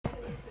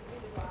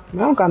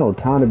Man, I don't got no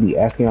time to be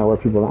asking out where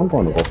people are. I'm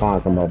going to go find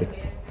somebody.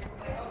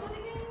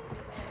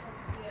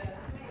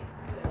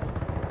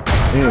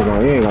 You ain't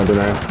gonna do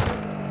that.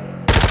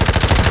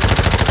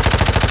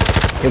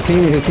 His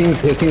team's on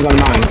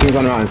the mine. His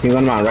team's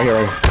on the mine. Right here,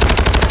 right here.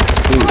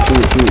 Shoot.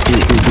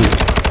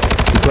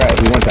 He cracked.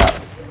 He went out.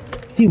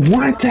 He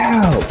went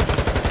out!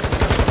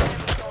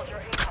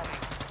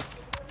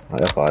 Oh,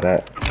 that's all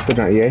that. Good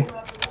job, EA.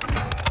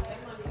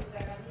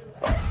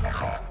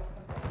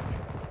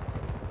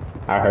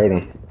 I heard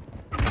him.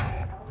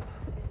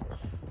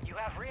 You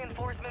have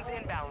reinforcements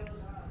inbound.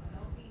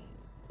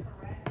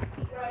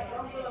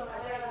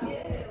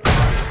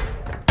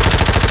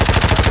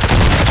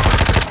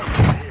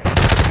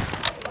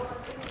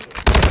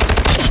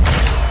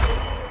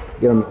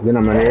 Get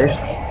him right here.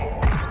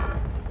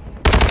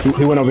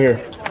 He went over here.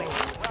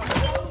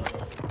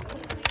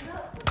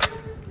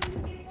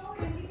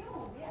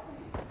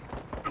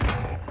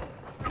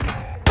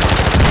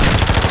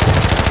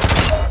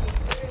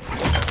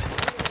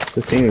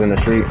 This team is in the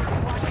street.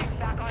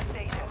 Back on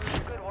station.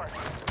 Good work.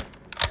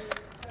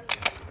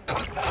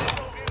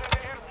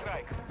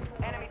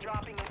 Enemy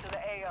dropping into the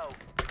AO.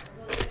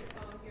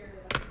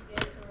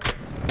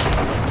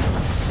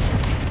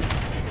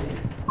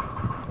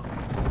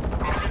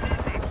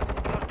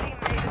 Your team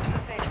made it to the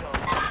safe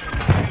zone.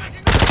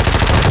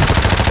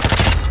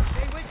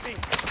 Stay with me.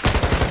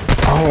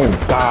 Oh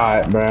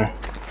God, bruh.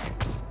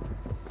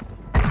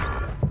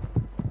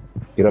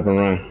 Get up and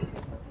run.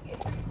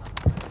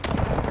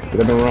 Get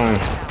up and run.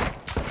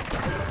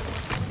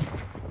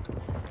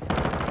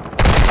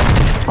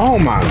 Oh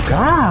my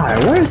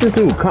God! Where is this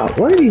dude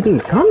where are these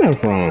dudes coming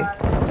from?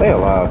 Stay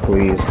alive,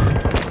 please.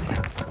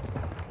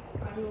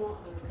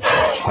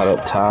 Shut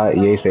up, Todd.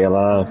 EA, stay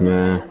alive,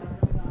 man.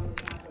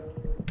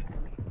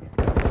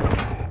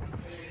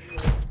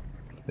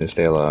 Just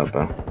stay alive,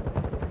 bro.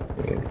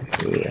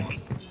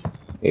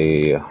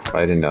 Yeah.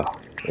 Right in there.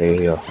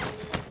 Yeah.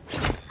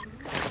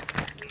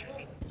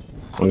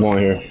 I'm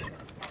going here.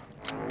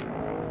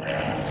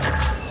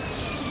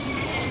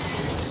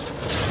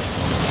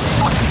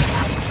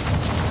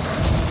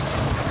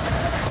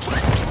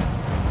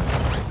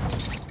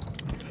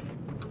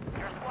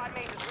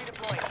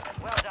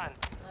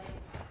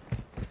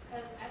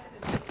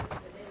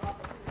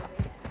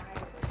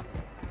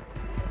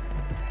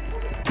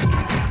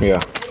 Yeah.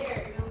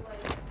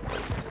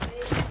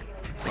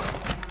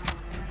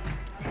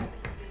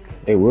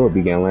 They will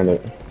begin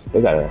landing.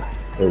 They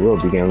will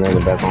begin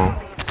landing back on.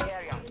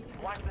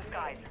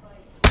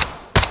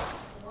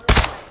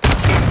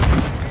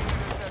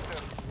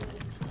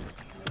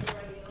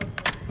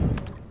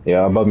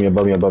 Yeah, above me.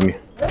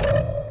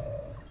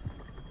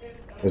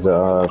 There's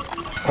a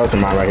person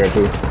mine right here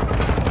too.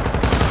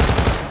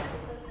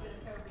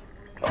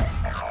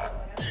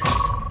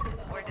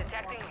 We're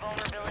detecting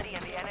vulnerability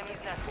in the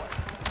enemy's network.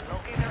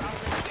 Locate their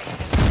observation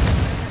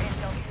and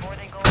intel before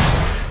they go.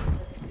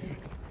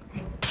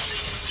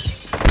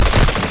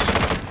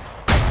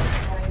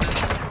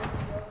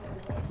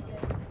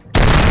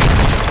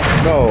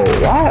 No,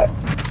 what?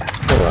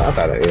 Hold on, I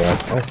got it. Yeah,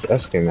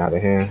 that's getting out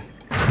of hand.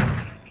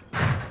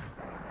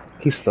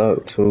 He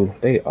sucked too.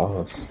 They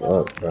all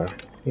suck, bro.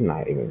 He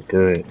not even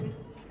good.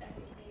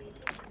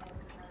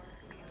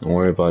 Don't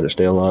worry about it.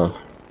 Stay alive.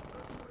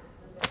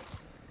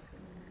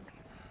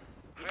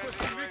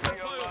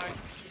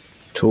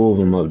 Two of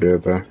them up there,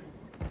 bro.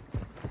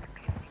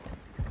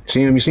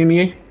 See him? You see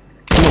me?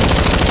 Come on.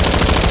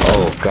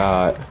 Oh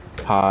God.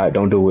 Hide.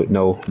 Don't do it.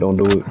 No, don't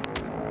do it.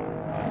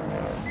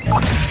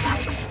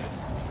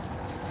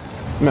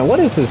 Man,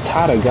 what is this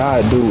Tata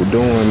guy dude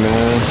doing,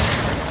 man?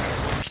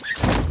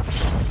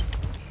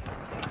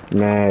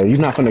 Man, you're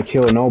not gonna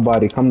kill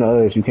nobody. Come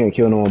to us. You can't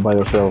kill no one by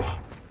yourself.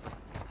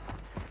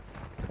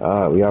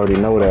 We already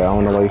know that. I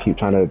don't know why you keep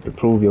trying to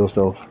prove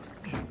yourself.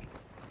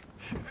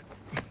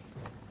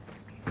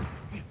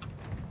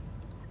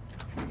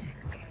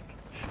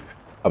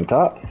 Up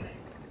top.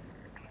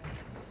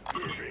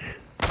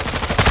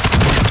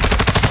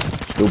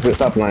 Stupid,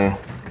 stop playing.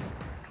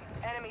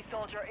 Enemy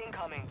soldier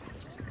incoming.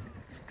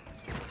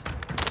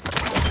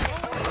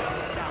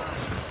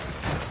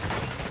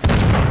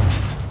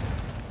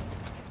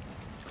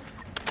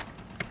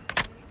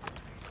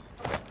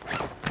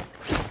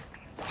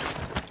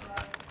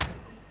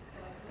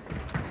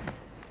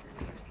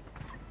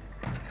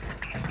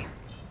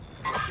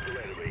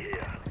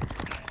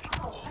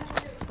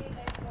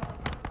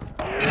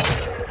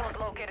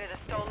 Located a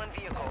stolen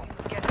vehicle.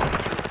 Get to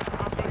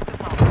objects to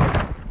follow.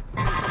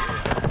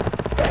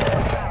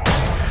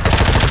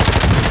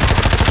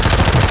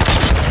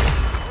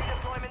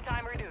 Redeployment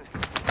time reduced.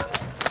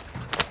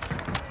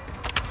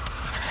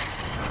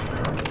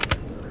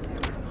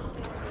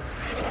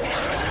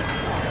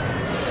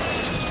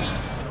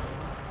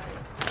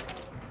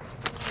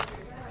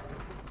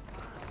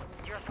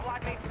 Your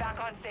squad mates back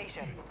on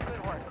station.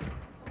 Good work.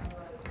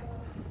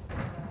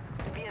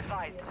 Be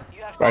advised,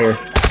 you have Right here.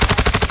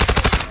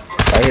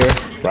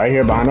 Right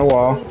here, behind the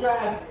wall.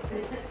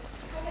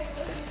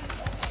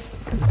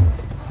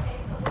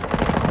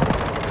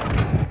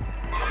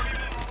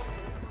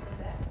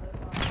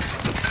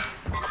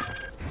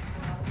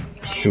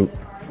 shoot.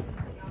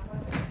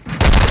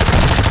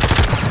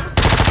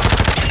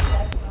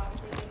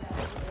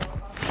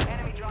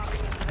 Enemy dropping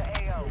into the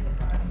AO.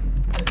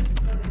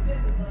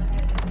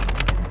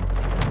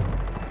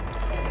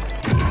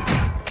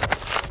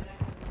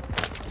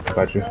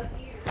 Got you.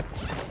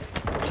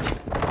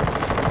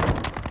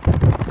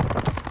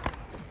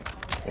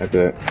 That's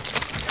it.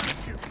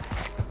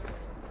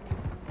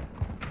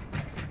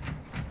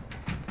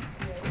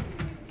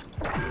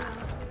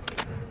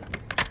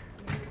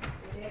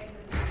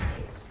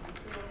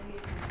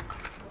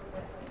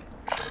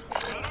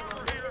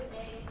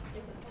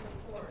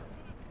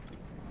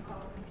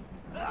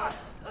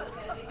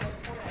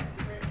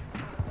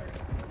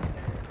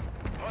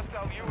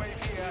 Hostile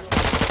UAV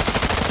active.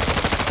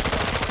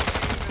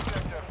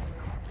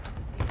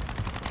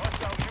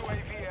 Hostile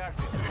UAV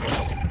active.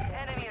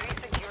 Enemy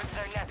resecured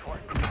their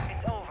network.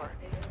 It's over.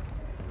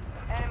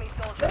 Enemy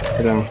soldiers.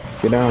 Get down.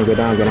 Get down. Get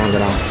down. Get down. Get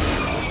down.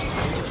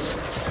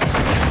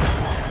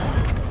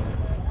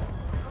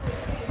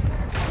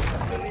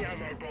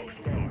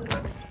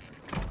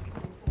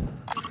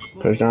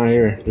 Push down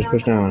here. Just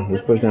push down.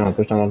 Just push down.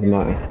 Push down off the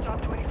mountain.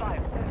 Top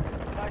 25.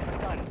 Nicely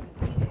done.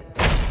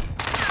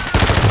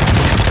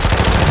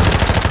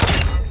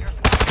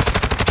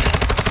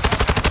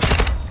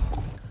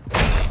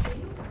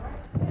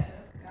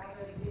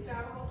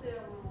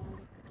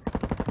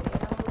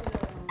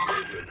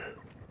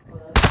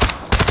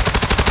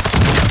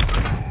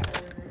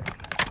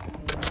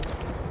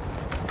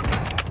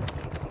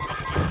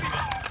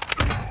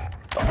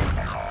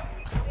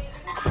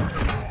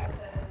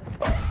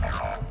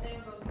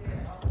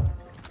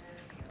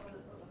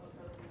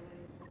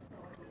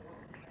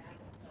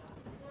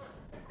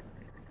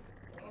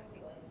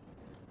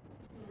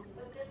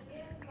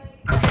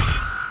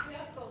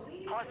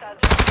 Hostile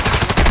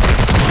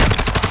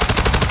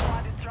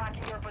squad is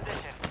tracking your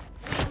position.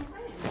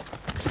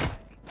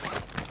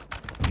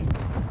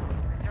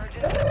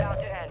 Resurgence is about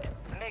to end.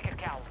 Make it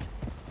count.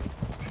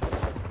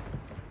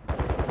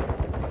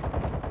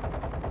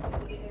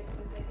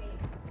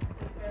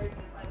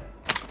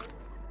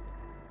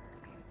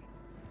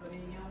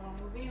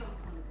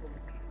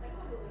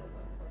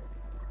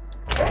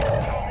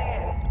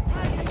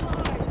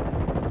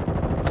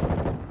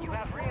 You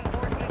have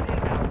reinforcements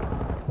inbound.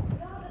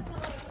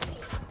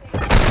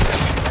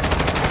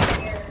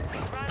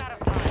 Run out of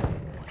time.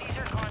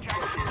 Seizure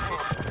contract is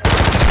full.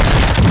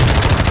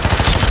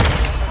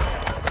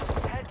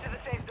 Head to the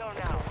safe zone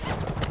now.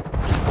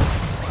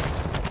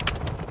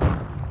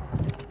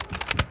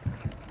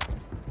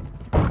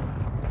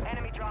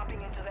 Enemy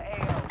dropping into the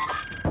AO.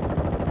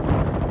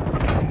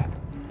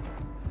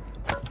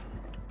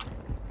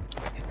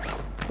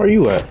 Where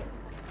you at?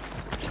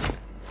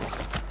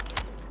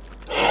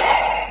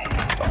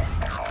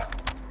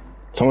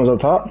 Someone's up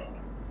top?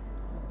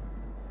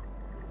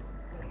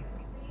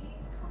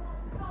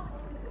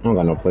 I don't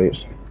got no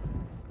plates.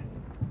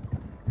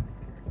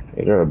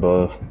 Hey, they're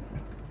above.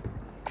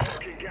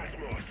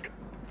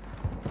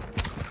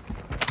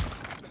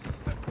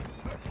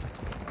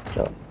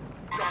 So.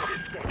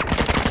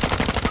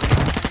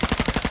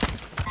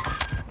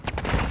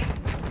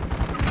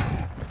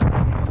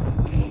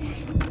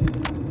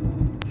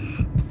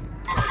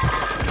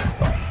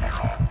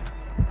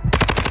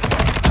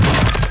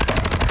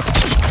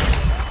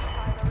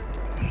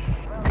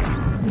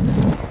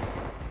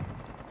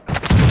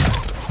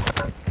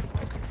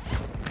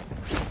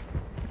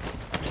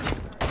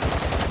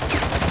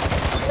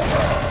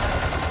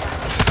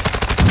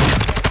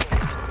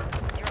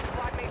 Your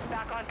squad mate's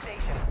back on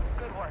station.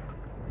 Good work.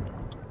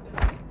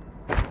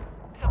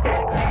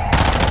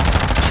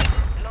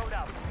 Load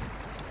up.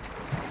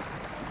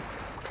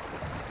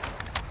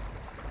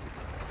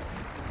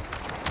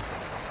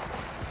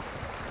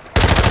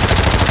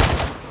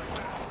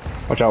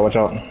 Watch out, watch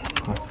out.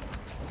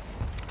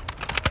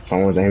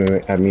 Someone's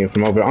aiming at me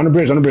from over there. On the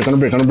bridge, on the bridge, on the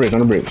bridge, on the bridge, on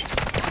the bridge.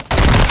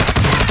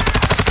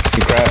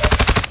 He cracked.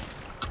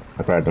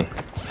 I cracked him.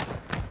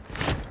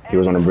 He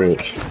was on the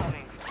bridge.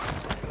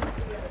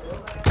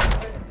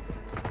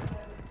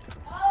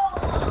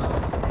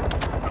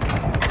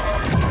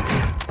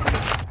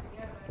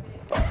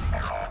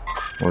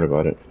 Don't worry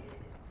about it.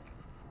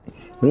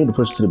 We need to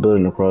push to the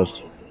building across.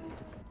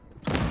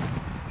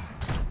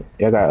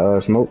 Yeah, I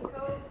got smoke.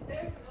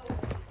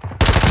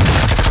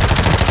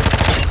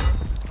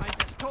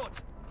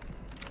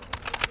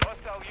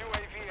 Hostile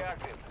UAV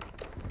active.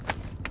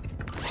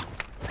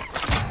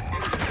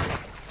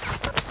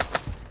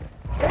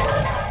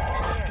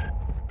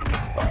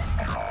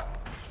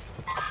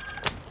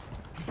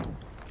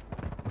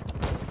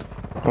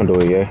 Don't do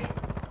it yet.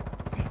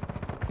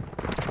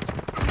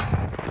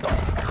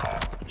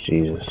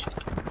 Jesus.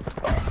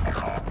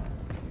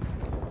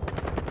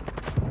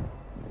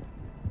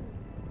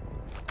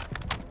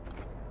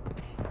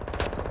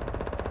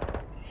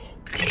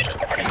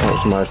 That's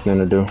the smartest thing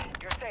to do.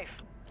 You're safe.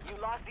 You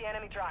lost the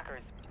enemy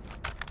trackers.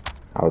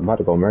 I was about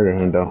to go murder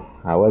him though.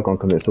 I was gonna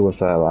commit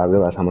suicide, but I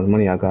realized how much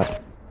money I got.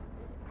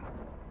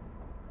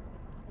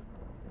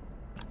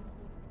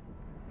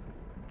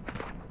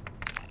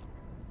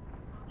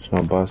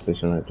 no bus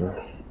station right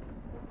there.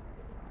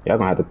 Y'all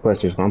gonna have to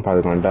clutch this one. I'm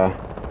probably gonna die.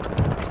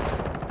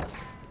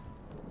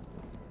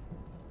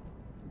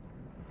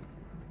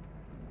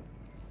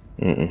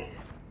 Mm-mm.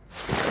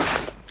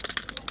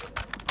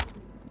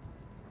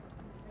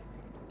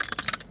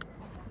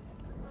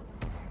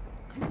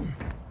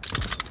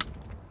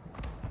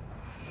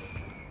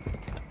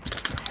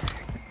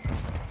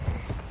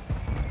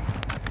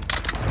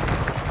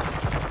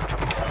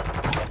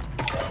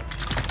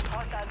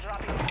 Hostile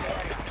dropping into the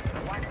area.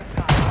 Watch the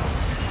sky.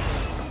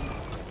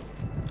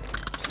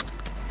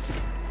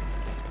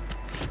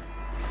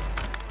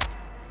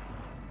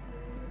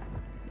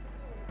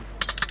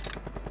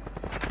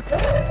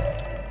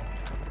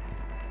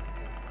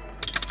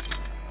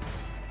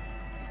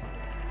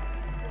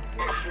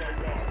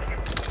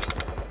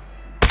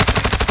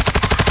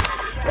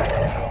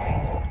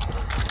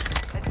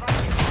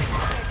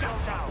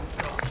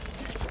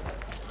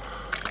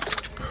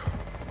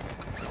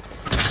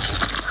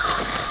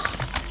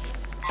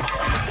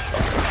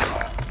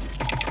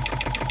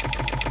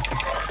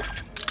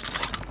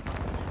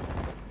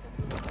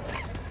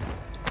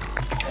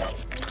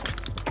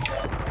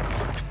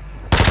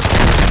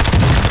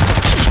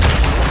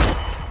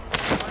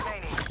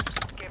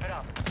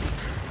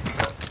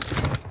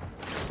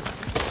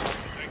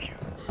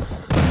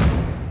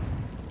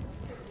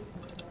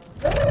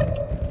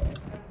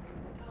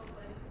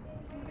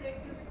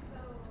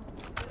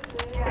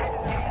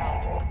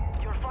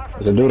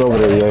 There's a dude over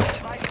there, yeah.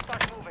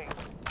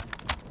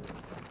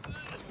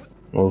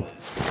 Move.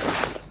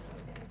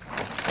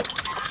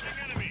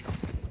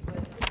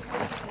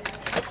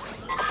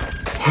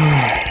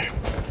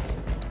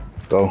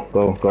 Go,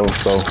 go, go,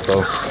 go,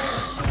 go.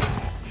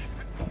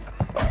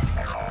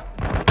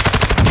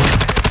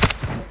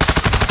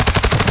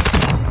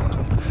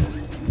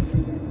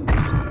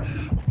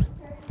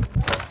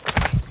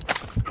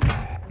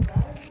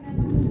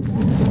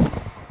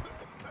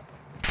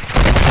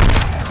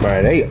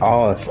 Bro, they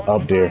all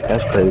up there.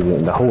 That's crazy.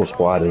 The whole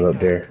squad is up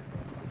there.